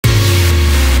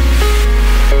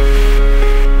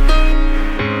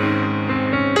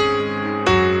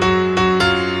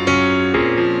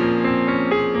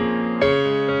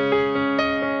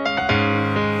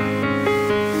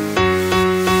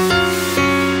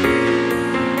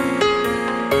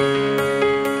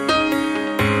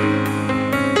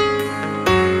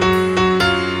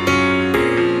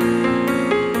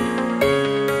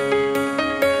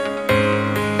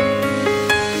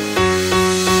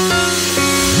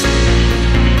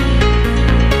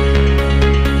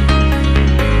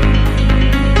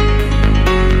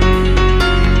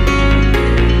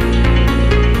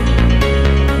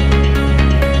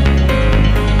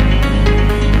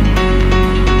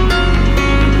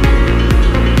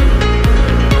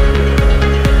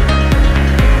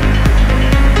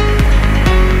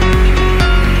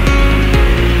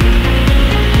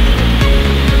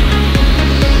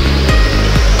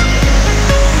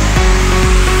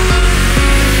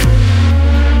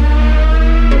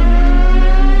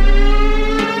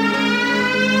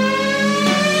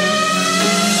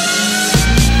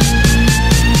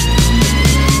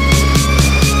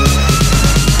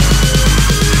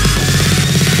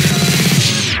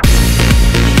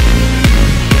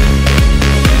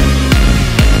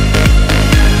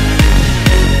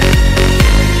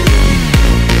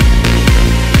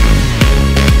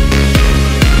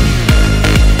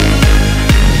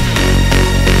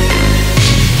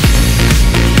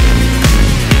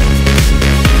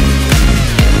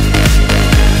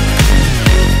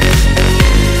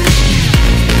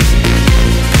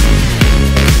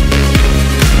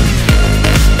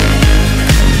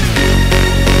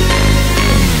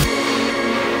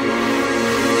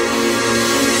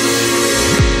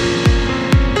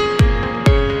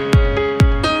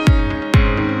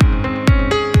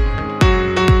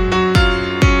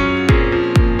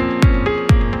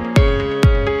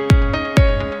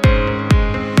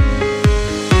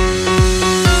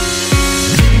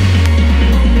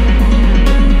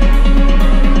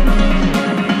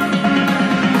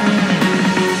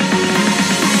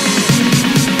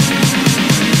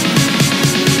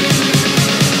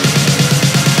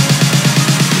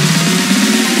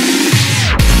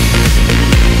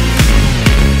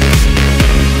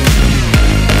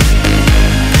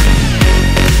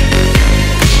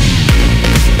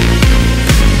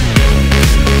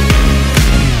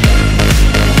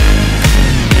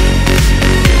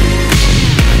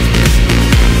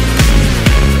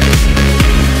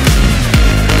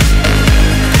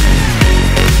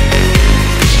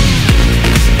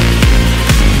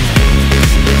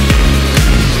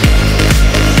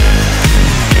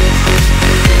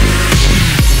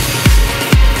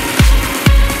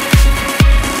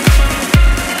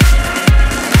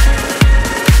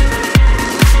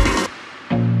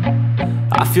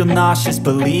feel nauseous,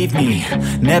 believe me.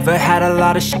 Never had a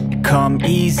lot of shit come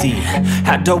easy.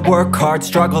 Had to work hard,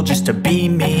 struggle just to be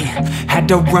me. Had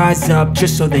to rise up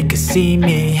just so they could see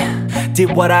me.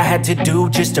 Did what I had to do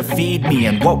just to feed me,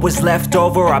 and what was left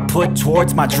over I put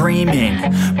towards my dreaming.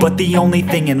 But the only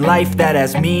thing in life that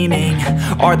has meaning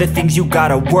are the things you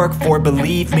gotta work for,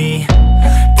 believe me.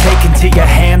 Take into your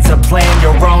hands a plan,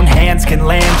 your own hands can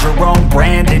land your own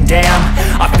brand. And damn,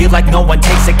 I feel like no one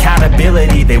takes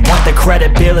accountability. They want the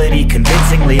credibility,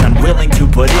 convincingly unwilling to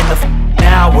put in the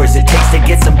hours it takes to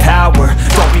get some power.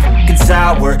 Don't be f***ing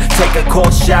sour, take a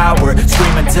cold shower.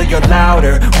 Scream until you're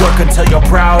louder, work until you're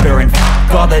prouder. And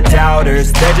f*** all the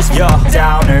doubters, they're just your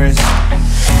downers.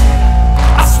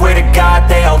 I swear to God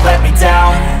they all let me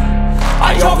down.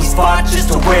 I always fought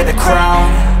just to wear the crown.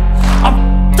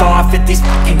 I'm off at these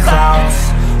fucking clowns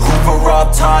who were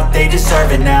all taught they deserve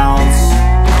an ounce.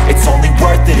 It's only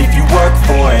worth it if you work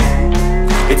for it.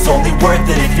 It's only worth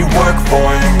it if you work for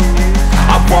it.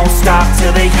 I won't stop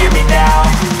till they hear me now.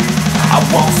 I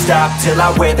won't stop till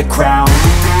I wear the crown.